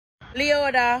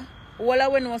Leoda, all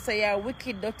I know say you're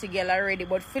wicked dirty girl already,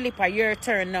 but Philippa, your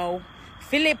turn now.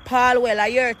 Philip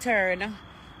Paulwell, your turn.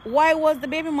 Why was the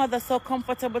baby mother so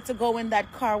comfortable to go in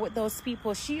that car with those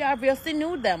people? She obviously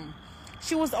knew them.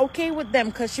 She was okay with them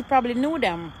because she probably knew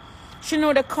them. She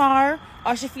know the car,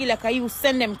 or she feel like you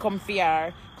send them come for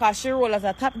her. Because she roll as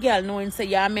a top girl knowing say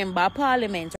you're a member of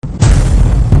parliament.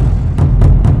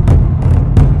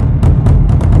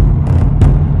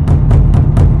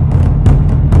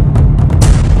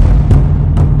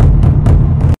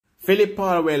 Philip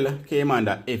Paulwell came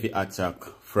under heavy attack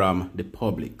from the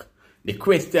public. The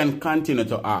question continued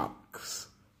to ask,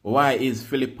 why is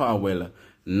Philip Paulwell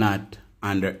not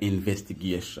under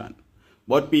investigation?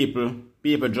 But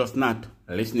people just not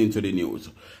listening to the news.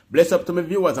 Bless up to my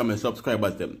viewers and my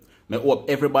subscribers them. I hope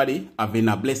everybody having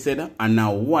a blessed and a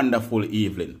wonderful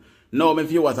evening. Now my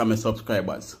viewers and my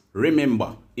subscribers,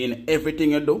 remember, in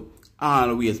everything you do,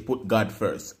 always put God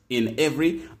first. In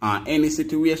every and any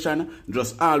situation,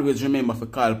 just always remember to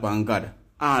call upon God.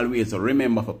 Always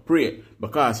remember to pray,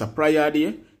 because a prayer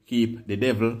day keep the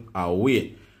devil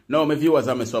away. Now my viewers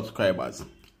and my subscribers,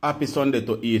 happy Sunday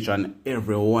to each and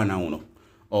every one of you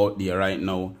out there right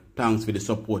now. Thanks for the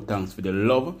support, thanks for the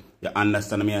love. You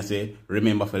understand me? I say,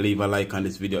 remember to leave a like on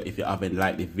this video. If you haven't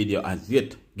liked the video as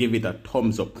yet, give it a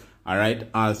thumbs up. Alright,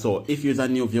 also, if you're a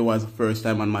new viewers first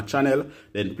time on my channel,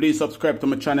 then please subscribe to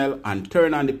my channel and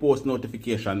turn on the post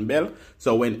notification bell.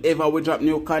 So whenever we drop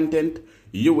new content,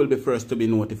 you will be first to be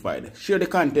notified. Share the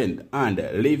content and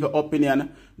leave your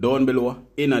opinion down below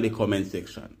in the comment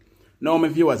section. Now my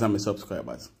viewers and my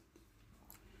subscribers,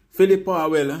 Philip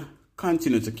Paulwell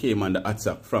continues to come under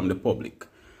attack from the public.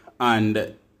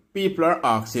 And people are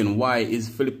asking, why is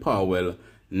Philip Paulwell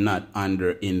not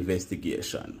under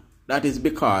investigation? That is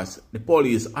because the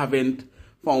police haven't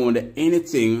found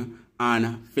anything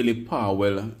on Philip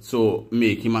Paulwell to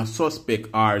make him a suspect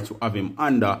or to have him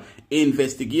under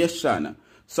investigation.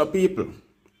 So people,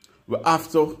 we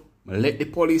have to let the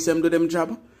police do them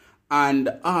job, and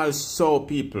also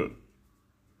people,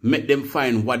 make them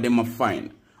find what they must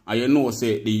find. And you know,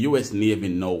 say the US Navy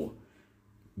now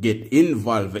get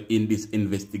involved in this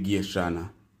investigation,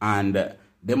 and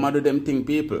them do them thing,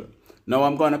 people. Now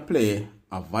I'm gonna play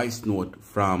a voice note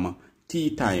from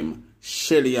Tea Time,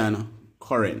 Shelly and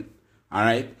Corinne.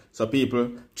 Alright, so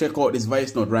people, check out this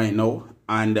voice note right now,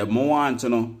 and I want to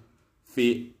know if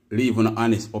you leave an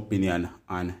honest opinion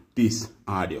on this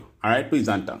audio. Alright, please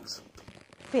and thanks.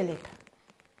 Philip,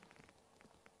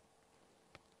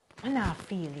 I not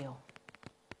feel you.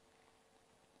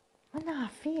 I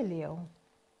not feel you.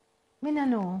 I don't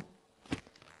know.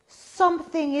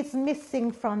 Something is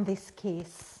missing from this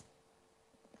case.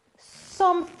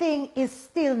 Something is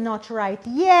still not right.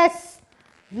 Yes,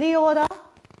 Leoda,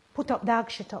 put up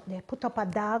dog shit up there. Put up a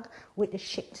dog with the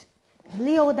shit.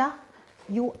 Leoda,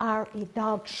 you are a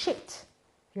dog shit.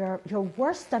 You're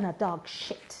worse than a dog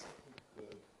shit.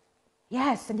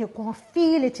 Yes, and you're going to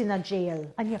feel it in a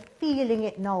jail. And you're feeling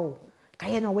it now.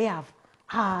 Because you know we have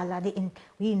all of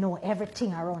we know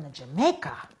everything around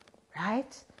Jamaica.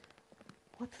 Right?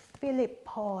 But Philip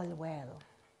Paulwell,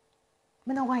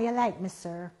 I know why you like me,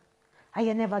 sir. And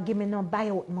you never give me no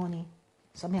buyout money.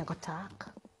 So me I go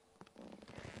talk.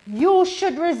 You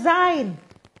should resign.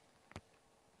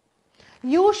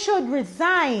 You should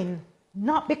resign.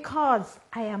 Not because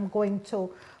I am going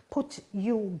to put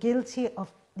you guilty of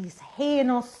these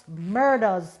heinous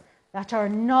murders that are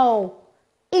now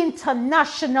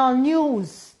international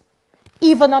news.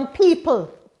 Even on People.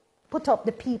 Put up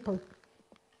the People.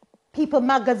 People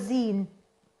magazine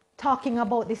talking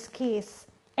about this case.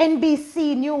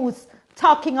 NBC News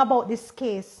talking about this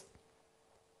case.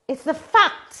 It's the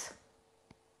fact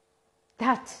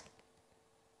that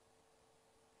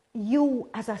you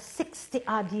as a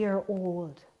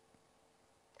 60-odd-year-old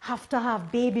have to have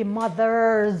baby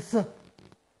mothers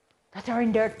that are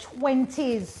in their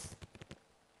 20s.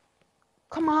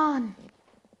 Come on.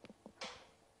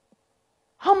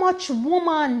 How much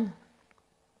woman,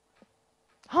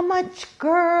 how much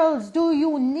girls do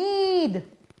you need?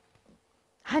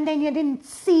 And then you didn't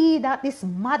see that this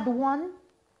mad one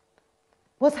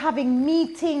was having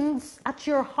meetings at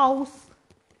your house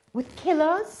with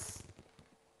killers?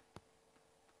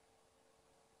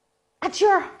 At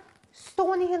your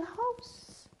Stony Hill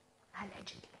house,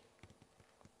 allegedly.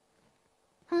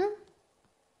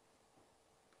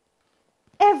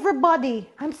 Everybody,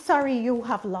 I'm sorry you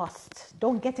have lost.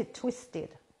 Don't get it twisted.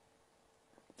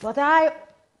 But I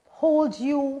hold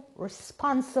you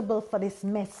responsible for this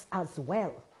mess as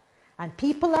well. And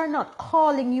people are not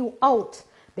calling you out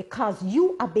because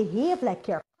you behave like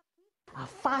you're a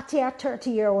 40 or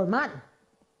 30-year-old man.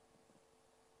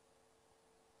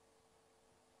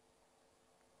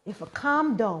 if you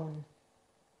calm down,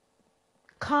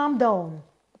 calm down.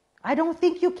 I don't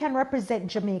think you can represent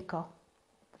Jamaica,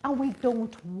 and we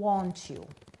don't want you.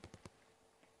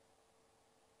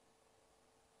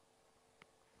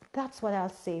 That's what I'll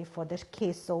say for the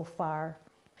case so far.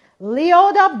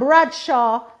 Leoda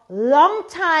Bradshaw,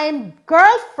 longtime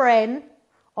girlfriend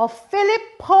of Philip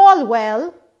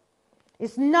Paulwell,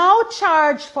 is now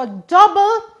charged for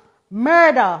double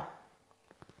murder.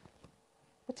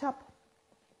 What's up?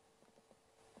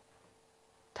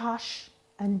 Tosh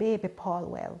and baby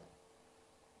Paulwell.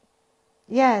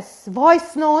 Yes,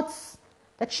 voice notes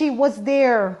that she was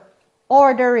there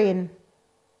ordering,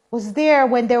 was there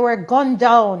when they were gunned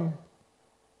down.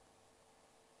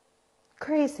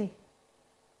 Crazy.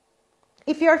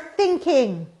 If you're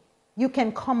thinking you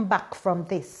can come back from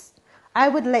this, I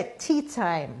would let Tea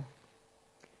Time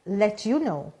let you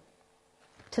know.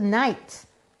 Tonight,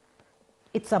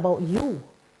 it's about you,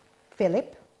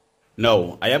 Philip.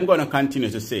 No, I am going to continue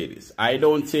to say this. I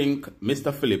don't think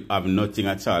Mr. Philip have nothing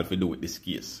at all to do with this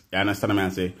case. You understand what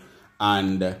I'm saying?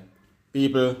 And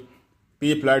people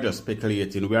are just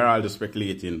speculating. We are all just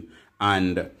speculating.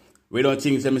 And we don't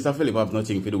think that Mr. Philip have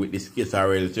nothing to do with this case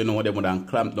or else. You know, they would have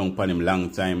clamped down upon him long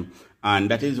time.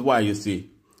 And that is why you see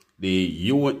the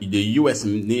U.S.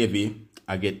 Navy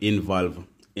get involved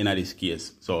in this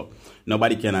case. So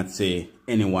nobody cannot say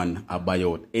anyone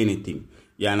about anything.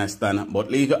 You understand? But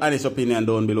leave your honest opinion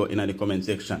down below in the comment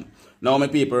section. Now, my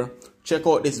people, check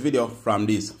out this video from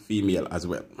this female as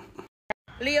well.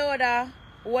 Leoda,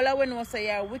 all I know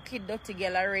say you're wicked dirty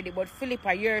girl already, but Philip,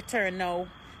 your turn now.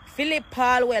 Philip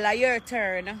Paulwell, your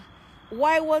turn.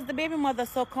 Why was the baby mother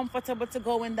so comfortable to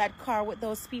go in that car with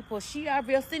those people? She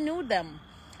obviously knew them.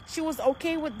 She was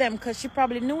okay with them because she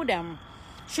probably knew them.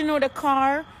 She know the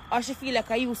car, or she feel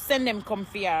like you send them come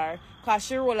for her. Because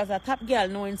she roll as a top girl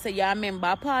knowing say you're a member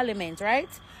of parliament, right?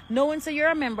 Knowing say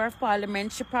you're a member of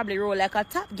parliament, she probably roll like a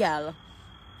top girl.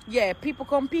 Yeah, people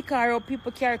come pick her up,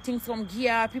 people carry things from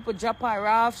gear, people drop her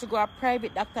off, she go a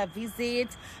private doctor visit,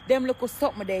 them look at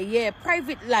something there, yeah,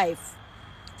 private life.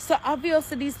 So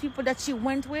obviously these people that she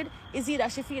went with, is either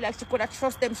she feel like she could have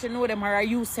trust them, she know them, or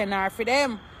you send her for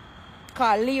them.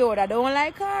 Because Leoda don't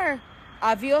like her.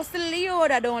 Obviously,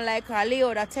 Leoda don't like her.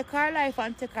 Leoda take her life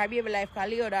and take her baby life. Because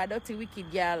Leoda a dirty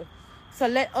wicked girl. So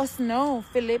let us know,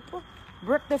 Philip.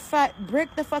 Break the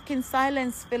fucking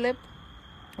silence, Philip.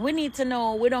 We need to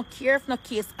know. We don't care if no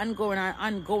case ongoing or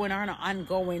not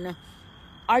ongoing.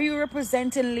 Are you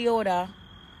representing Leoda?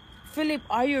 Philip,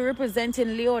 are you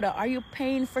representing Leoda? Are you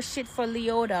paying for shit for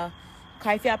Leoda?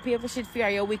 Because if you pay for shit for her,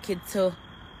 you're wicked too.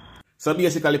 So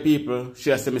basically, people,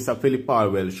 she said Mr. Philip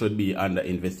Paulwell should be under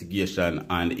investigation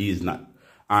and he is not.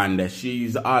 And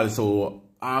she's also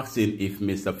asking if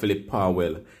Mr. Philip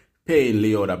Paulwell paying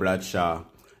Leoda Bradshaw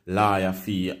lawyer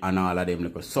fee and all of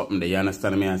them like something there. You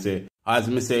understand me? I say, as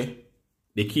me say,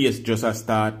 the case just a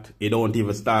start. It don't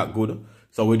even start good.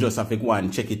 So we just have to go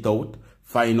and check it out,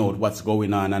 find out what's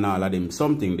going on and all of them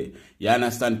something there. You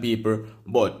understand, people?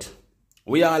 But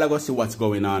we all are going to see what's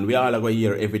going on. We all are going to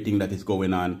hear everything that is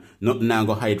going on. Nothing now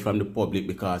going to hide from the public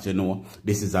because, you know,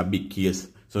 this is a big case.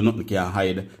 So nothing can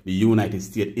hide. The United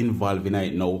States involved in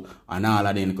it now and all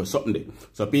of them something there.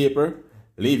 So people,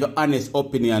 leave your honest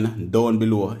opinion down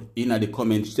below in the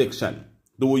comment section.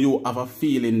 Do you have a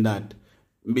feeling that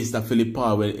Mr. Philip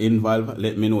Paulwell involved?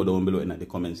 Let me know down below in the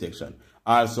comment section.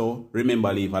 Also,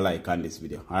 remember leave a like on this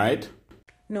video. Alright?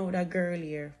 No, that girl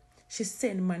here. She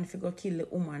sent man to go kill the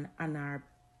woman and her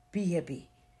baby.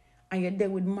 And you're there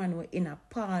with man in a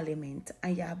parliament.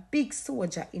 And you're a big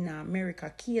soldier in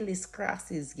America. Kill his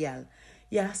crosses, girl.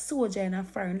 You're a soldier in a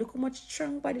foreign. Look how much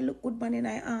strong body, look good man in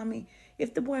the army.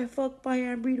 If the boy fuck by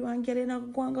her and breed one girl, you know,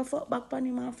 go and go fuck back on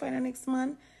him and find the next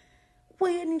man.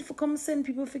 Why you need to come send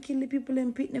people to kill the people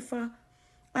in Pitney for?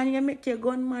 And you make your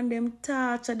gunman them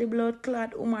torture the blood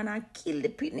clot woman and kill the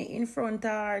Pitney in front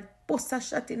of her. Bust a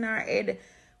shot in her head.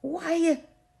 Why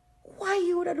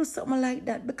you would do something like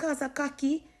that? Because of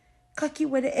cocky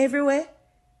with it everywhere.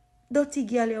 Dirty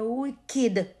girl, you're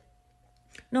wicked.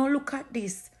 Now look at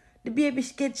this. The baby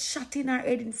gets shot in her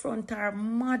head in front of her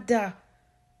mother.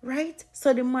 Right?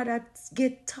 So the mother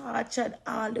get tortured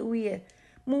all the way.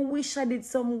 I wish I did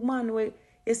some man where,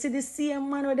 you see the same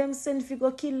man where them send to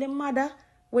go kill the mother,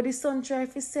 where the son try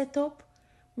to set up.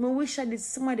 I wish I did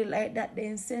somebody like that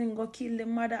then send go kill the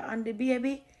mother and the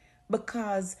baby.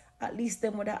 Because at least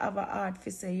them would have a heart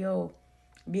to say, yo,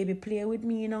 baby play with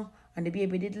me, you know. And the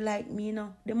baby did like me, you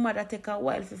know. The mother take a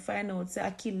while to find out, say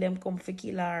I kill them, come for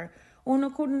kill her. Una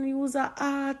couldn't use a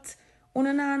heart.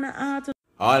 Una na heart.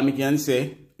 All me can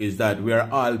say is that we are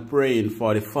all praying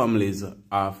for the families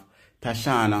of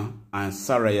Tashana and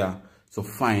Saraya to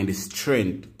find the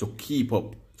strength to keep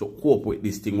up, to cope with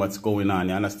this thing, what's going on.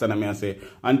 You understand me? I say,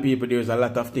 and people, there's a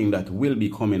lot of things that will be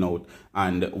coming out,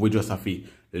 and we just have to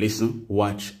listen,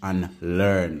 watch, and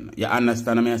learn. You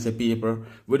understand me? I say, people,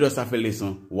 we just have to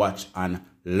listen, watch, and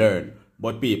learn.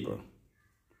 But people,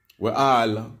 we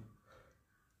all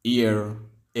hear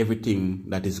everything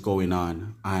that is going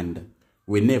on, and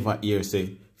we never hear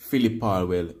say Philip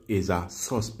Paulwell is a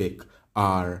suspect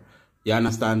or, you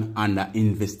understand, under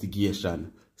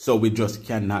investigation. So we just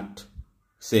cannot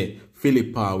say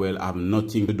Philip Paulwell have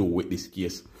nothing to do with this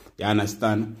case. You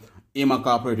understand? Him a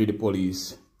cooperate with the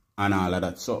police and all of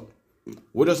that. So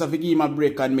we just have to give him a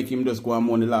break and make him just go and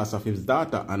mourn the loss of his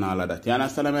daughter and all of that. You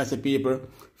understand me? I say, people,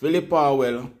 Philip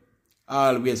Paulwell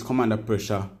always come under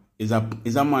pressure. Is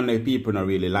a man that people don't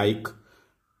really like.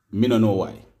 Me don't know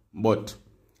why. But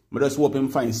I just hope him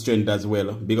find strength as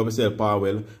well. Big up yourself,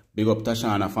 Paulwell. Big up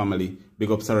Tashana family.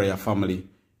 Big up Saraya family.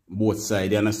 Both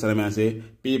sides. You understand me? I say,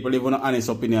 people, leave an honest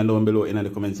opinion down below in the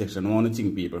comment section. I want to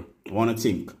think, people. I want to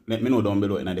think. Let me know down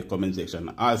below in the comment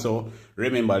section. Also,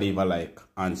 remember, leave a like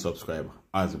and subscribe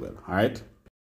as well. Alright?